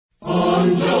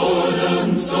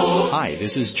Hi,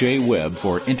 this is Jay Webb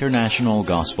for International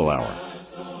Gospel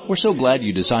Hour. We're so glad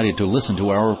you decided to listen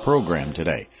to our program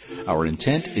today. Our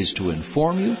intent is to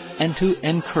inform you and to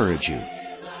encourage you.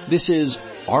 This is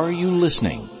Are You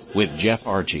Listening? With Jeff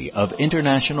Archie of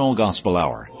International Gospel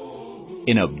Hour.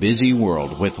 In a busy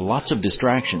world with lots of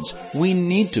distractions, we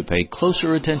need to pay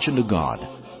closer attention to God.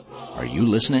 Are you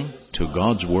listening to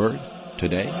God's Word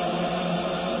today?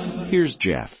 Here's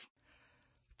Jeff.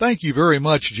 Thank you very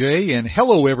much, Jay, and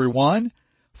hello, everyone.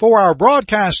 For our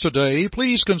broadcast today,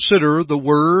 please consider the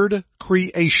word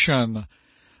creation.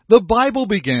 The Bible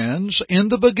begins, "In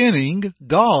the beginning,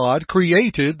 God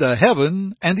created the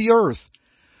heaven and the earth."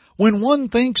 When one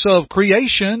thinks of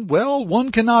creation, well,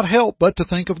 one cannot help but to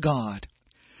think of God.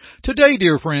 Today,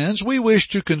 dear friends, we wish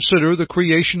to consider the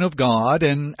creation of God,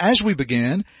 and as we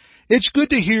begin, it's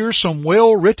good to hear some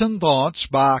well-written thoughts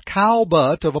by Kyle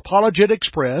Butt of Apologetics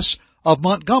Press of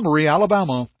Montgomery,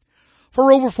 Alabama.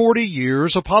 For over 40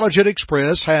 years, Apologetics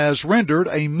Press has rendered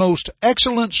a most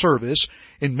excellent service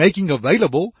in making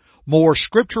available more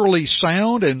scripturally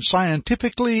sound and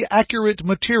scientifically accurate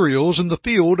materials in the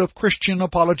field of Christian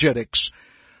apologetics.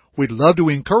 We'd love to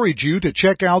encourage you to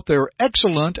check out their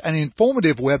excellent and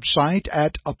informative website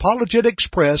at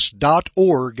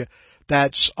apologeticspress.org.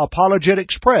 That's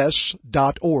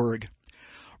apologeticspress.org.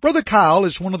 Brother Kyle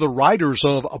is one of the writers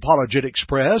of Apologetics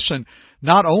Press, and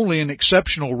not only an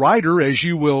exceptional writer, as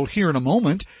you will hear in a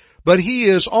moment, but he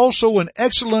is also an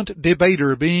excellent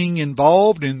debater, being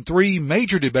involved in 3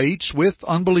 major debates with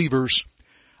unbelievers.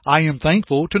 I am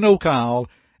thankful to know Kyle,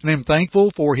 and am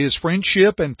thankful for his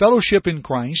friendship and fellowship in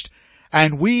Christ,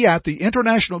 and we at the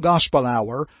International Gospel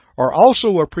Hour are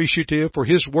also appreciative for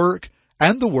his work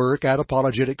and the work at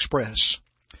Apologetics Press.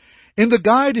 In the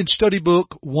guide and study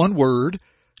book, One Word,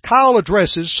 Kyle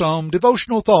addresses some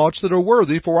devotional thoughts that are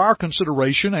worthy for our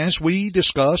consideration as we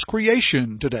discuss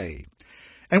creation today.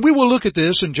 And we will look at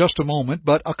this in just a moment,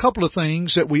 but a couple of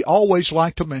things that we always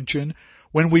like to mention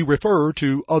when we refer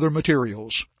to other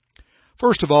materials.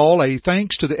 First of all, a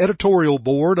thanks to the editorial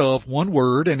board of One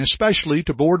Word, and especially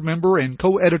to board member and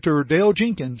co-editor Dale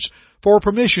Jenkins for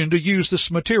permission to use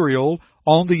this material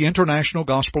on the International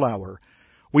Gospel Hour.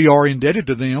 We are indebted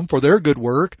to them for their good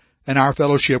work and our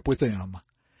fellowship with them.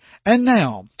 And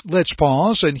now, let's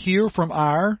pause and hear from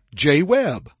our Jay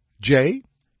Webb. Jay?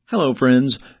 Hello,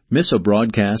 friends. Miss a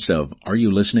broadcast of Are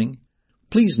You Listening?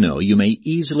 Please know you may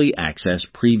easily access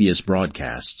previous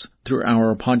broadcasts through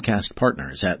our podcast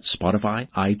partners at Spotify,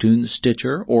 iTunes,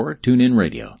 Stitcher, or TuneIn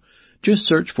Radio. Just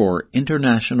search for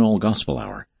International Gospel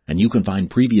Hour, and you can find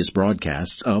previous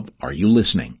broadcasts of Are You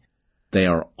Listening? They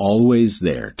are always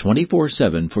there,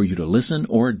 24/7 for you to listen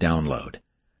or download.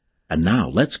 And now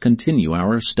let's continue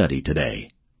our study today.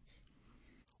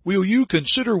 Will you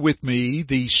consider with me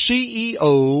the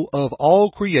CEO of all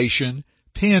creation,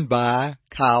 penned by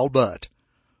Kyle Butt?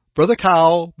 Brother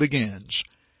Kyle begins.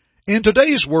 In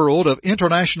today's world of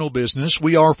international business,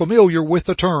 we are familiar with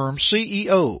the term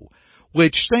CEO,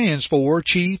 which stands for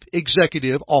Chief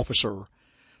Executive Officer.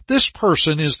 This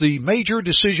person is the major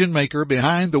decision maker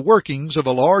behind the workings of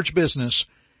a large business.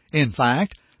 In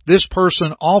fact, this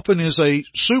person often is a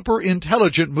super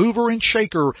intelligent mover and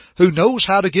shaker who knows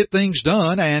how to get things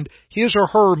done, and his or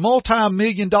her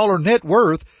multi-million-dollar net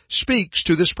worth speaks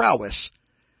to this prowess.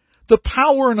 The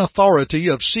power and authority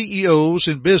of CEOs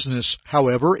in business,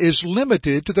 however, is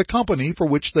limited to the company for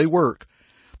which they work.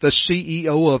 The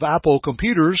CEO of Apple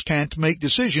Computers can't make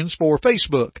decisions for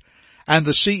Facebook, and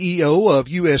the CEO of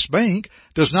U.S. Bank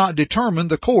does not determine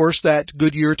the course that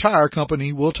Goodyear Tire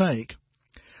Company will take.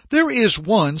 There is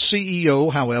one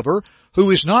CEO, however, who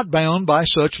is not bound by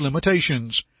such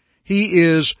limitations. He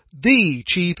is the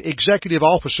Chief Executive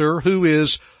Officer who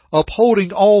is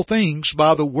upholding all things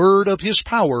by the word of His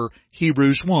power,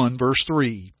 Hebrews 1, verse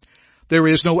 3. There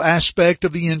is no aspect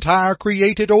of the entire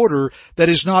created order that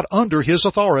is not under His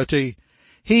authority.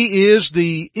 He is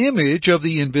the image of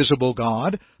the invisible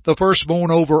God, the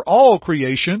firstborn over all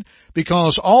creation,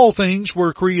 because all things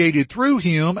were created through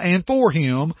Him and for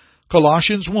Him,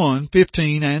 Colossians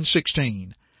 1:15 and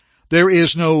 16. There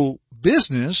is no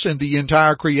business in the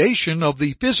entire creation of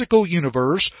the physical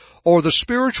universe or the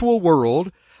spiritual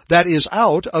world that is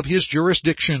out of His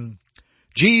jurisdiction.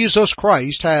 Jesus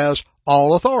Christ has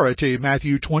all authority,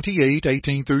 Matthew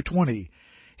 28:18 through 20.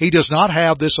 He does not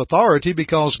have this authority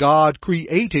because God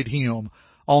created Him.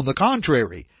 On the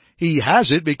contrary, He has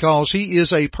it because He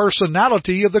is a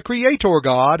personality of the Creator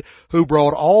God who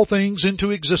brought all things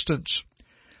into existence.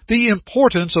 The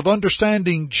importance of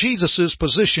understanding Jesus'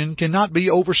 position cannot be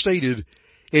overstated.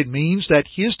 It means that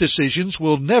His decisions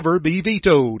will never be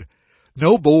vetoed.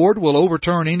 No board will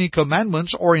overturn any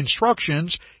commandments or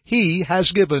instructions He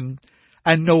has given,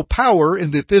 and no power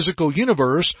in the physical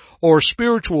universe or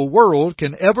spiritual world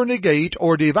can ever negate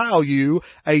or devalue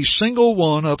a single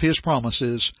one of His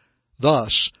promises.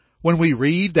 Thus, when we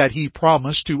read that He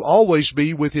promised to always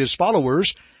be with His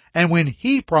followers, and when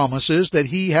He promises that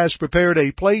He has prepared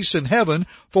a place in heaven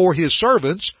for His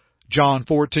servants, John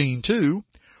 14:2,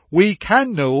 we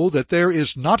can know that there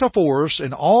is not a force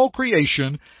in all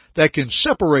creation that can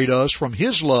separate us from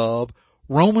His love,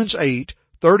 Romans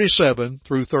 8:37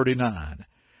 through 39.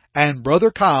 And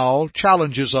Brother Kyle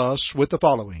challenges us with the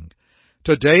following.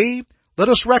 Today, let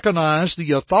us recognize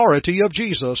the authority of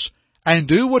Jesus and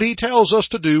do what He tells us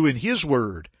to do in His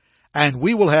Word, and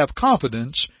we will have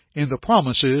confidence in the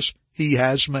promises He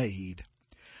has made.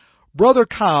 Brother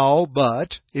Kyle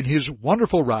Butt, in his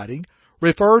wonderful writing,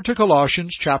 referred to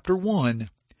Colossians chapter 1.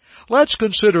 Let's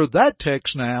consider that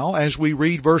text now as we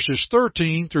read verses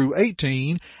 13 through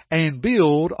 18 and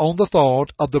build on the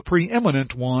thought of the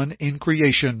preeminent one in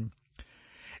creation.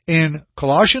 In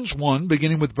Colossians 1,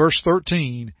 beginning with verse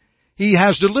 13, He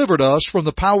has delivered us from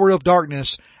the power of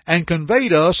darkness and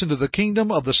conveyed us into the kingdom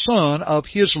of the Son of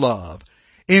His love,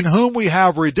 in whom we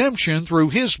have redemption through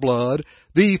His blood,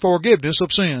 the forgiveness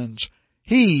of sins.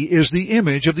 He is the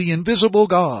image of the invisible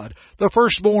God, the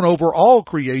firstborn over all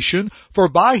creation, for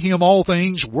by Him all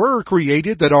things were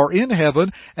created that are in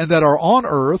heaven and that are on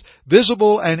earth,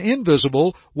 visible and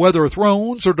invisible, whether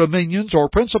thrones or dominions or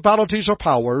principalities or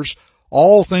powers.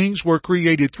 All things were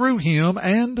created through Him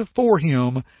and for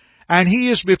Him. And He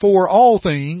is before all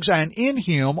things, and in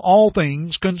Him all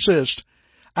things consist.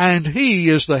 And He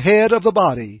is the head of the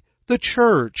body, the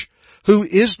church, who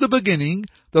is the beginning,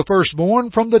 the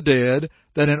firstborn from the dead,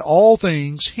 that in all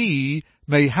things He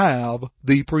may have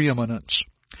the preeminence.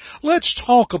 Let's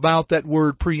talk about that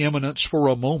word preeminence for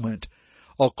a moment.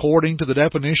 According to the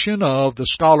definition of the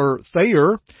scholar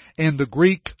Thayer in the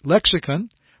Greek lexicon,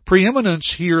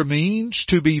 preeminence here means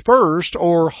to be first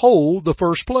or hold the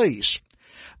first place.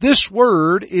 This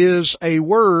word is a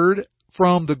word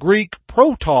from the Greek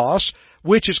protos,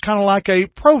 which is kind of like a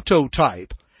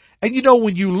prototype. And you know,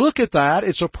 when you look at that,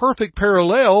 it's a perfect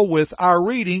parallel with our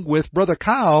reading with Brother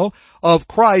Kyle of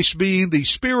Christ being the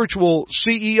spiritual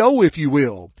CEO, if you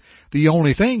will. The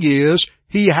only thing is,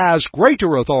 He has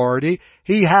greater authority.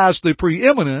 He has the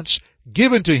preeminence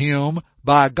given to Him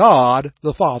by God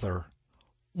the Father.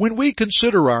 When we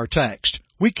consider our text,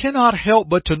 we cannot help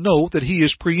but to note that He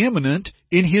is preeminent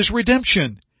in His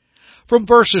redemption. From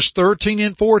verses 13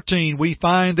 and 14, we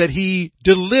find that He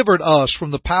delivered us from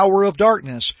the power of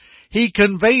darkness. He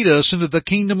conveyed us into the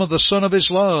kingdom of the Son of His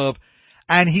love,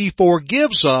 and He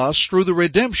forgives us through the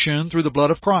redemption through the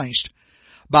blood of Christ.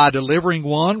 By delivering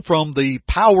one from the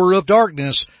power of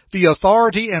darkness, the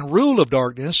authority and rule of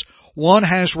darkness, one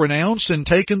has renounced and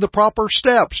taken the proper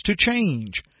steps to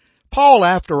change. Paul,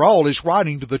 after all, is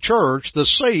writing to the church, the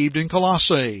saved in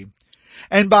Colossae.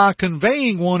 And by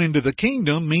conveying one into the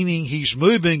kingdom, meaning He's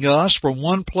moving us from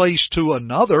one place to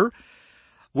another,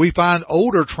 we find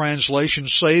older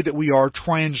translations say that we are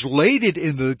translated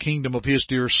into the kingdom of His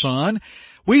dear Son.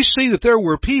 We see that there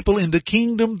were people in the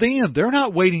kingdom then. They're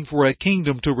not waiting for a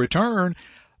kingdom to return.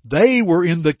 They were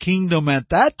in the kingdom at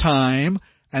that time,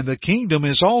 and the kingdom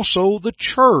is also the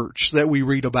church that we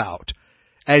read about,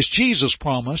 as Jesus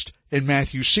promised in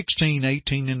Matthew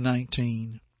 16:18 and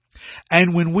 19.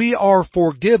 And when we are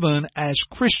forgiven as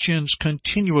Christians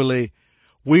continually,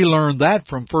 we learn that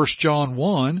from 1 John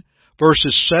 1,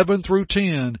 verses 7 through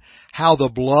 10, how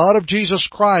the blood of Jesus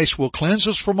Christ will cleanse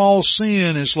us from all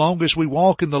sin as long as we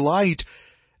walk in the light,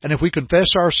 and if we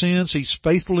confess our sins, He's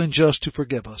faithful and just to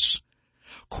forgive us.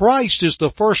 Christ is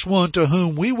the first one to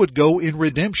whom we would go in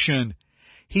redemption.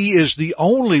 He is the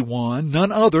only one.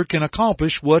 None other can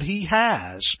accomplish what He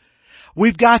has.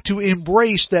 We've got to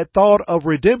embrace that thought of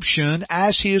redemption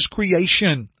as His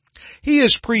creation. He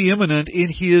is preeminent in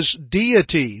His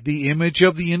deity, the image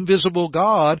of the invisible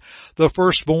God, the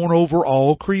firstborn over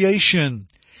all creation.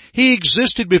 He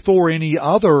existed before any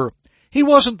other. He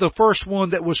wasn't the first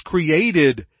one that was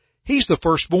created. He's the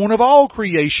firstborn of all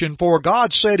creation, for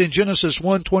God said in Genesis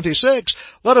 1:26,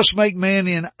 "Let us make man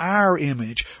in our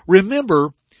image." Remember,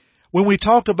 when we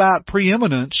talked about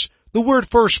preeminence, the word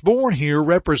firstborn here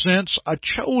represents a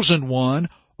chosen one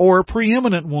or a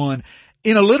preeminent one.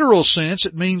 In a literal sense,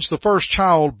 it means the first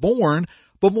child born,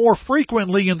 but more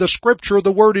frequently in the Scripture,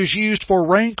 the word is used for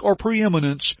rank or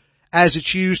preeminence, as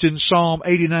it's used in Psalm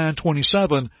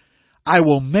 89:27. "I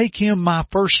will make him my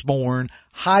firstborn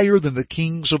higher than the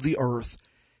kings of the earth."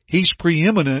 He's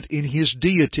preeminent in His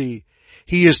deity.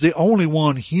 He is the only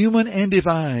one, human and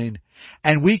divine.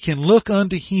 and we can look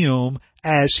unto Him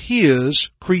as His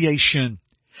creation.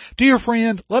 Dear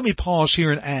friend, let me pause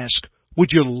here and ask,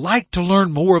 would you like to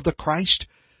learn more of the Christ?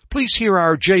 Please hear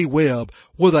our J. Webb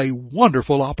with a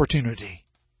wonderful opportunity.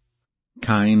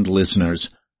 Kind listeners,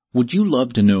 would you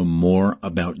love to know more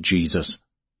about Jesus?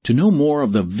 To know more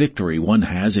of the victory one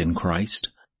has in Christ?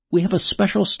 We have a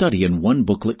special study in one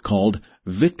booklet called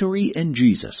Victory in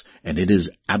Jesus, and it is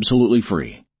absolutely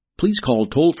free. Please call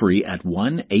toll-free at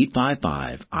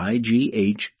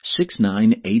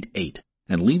 1-855-IGH-6988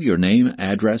 and leave your name,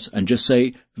 address, and just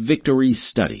say Victory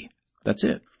Study. That's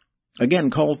it. Again,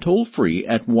 call toll-free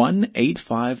at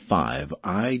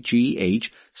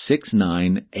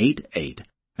 1-855-IGH-6988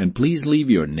 and please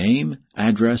leave your name,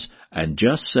 address, and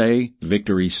just say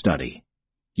Victory Study.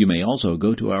 You may also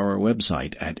go to our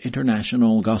website at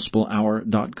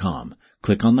internationalgospelhour.com,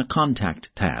 click on the Contact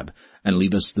tab, and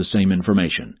leave us the same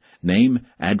information, name,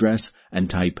 address,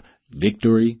 and type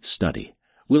Victory Study.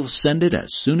 We'll send it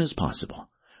as soon as possible.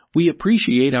 We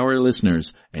appreciate our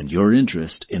listeners and your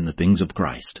interest in the things of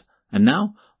Christ. And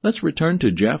now, let's return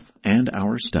to Jeff and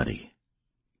our study.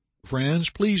 Friends,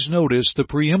 please notice the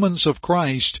preeminence of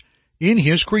Christ in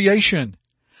His creation.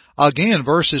 Again,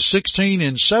 verses 16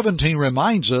 and 17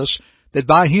 reminds us that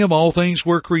by Him all things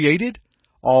were created.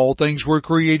 All things were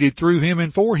created through Him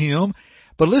and for Him.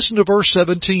 But listen to verse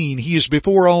 17. He is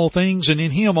before all things, and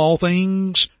in Him all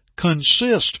things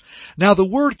consist. Now, the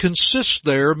word consist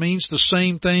there means the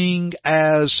same thing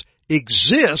as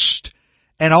exist,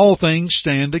 and all things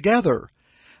stand together.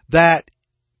 That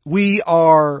we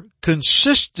are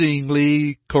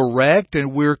consistently correct,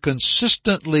 and we're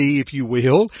consistently, if you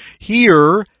will,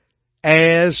 here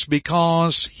as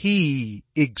because He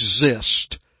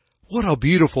exists. What a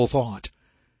beautiful thought.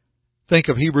 Think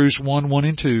of Hebrews 1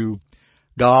 and 2.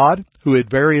 God, who at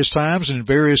various times and in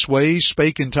various ways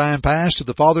spake in time past to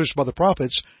the fathers by the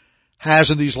prophets, has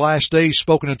in these last days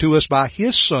spoken unto us by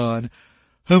His Son,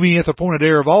 whom He hath appointed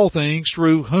heir of all things,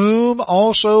 through whom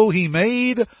also He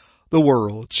made the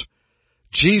worlds.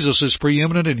 Jesus is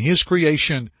preeminent in His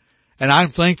creation, and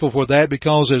I'm thankful for that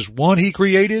because as one He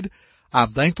created,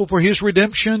 I'm thankful for His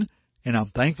redemption, and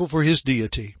I'm thankful for His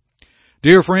deity.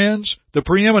 Dear friends, the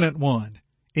preeminent one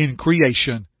in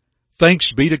creation.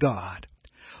 Thanks be to God.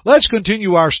 Let's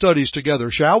continue our studies together,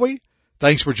 shall we?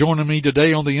 Thanks for joining me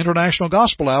today on the International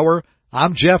Gospel Hour.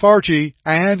 I'm Jeff Archie,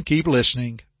 and keep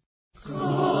listening.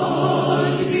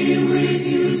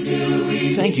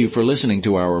 Thank you for listening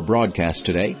to our broadcast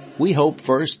today. We hope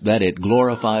first that it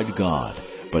glorified God,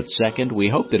 but second, we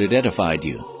hope that it edified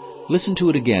you. Listen to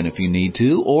it again if you need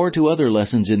to, or to other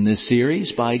lessons in this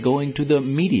series by going to the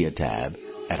Media tab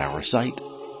at our site,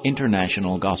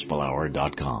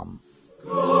 internationalgospelhour.com.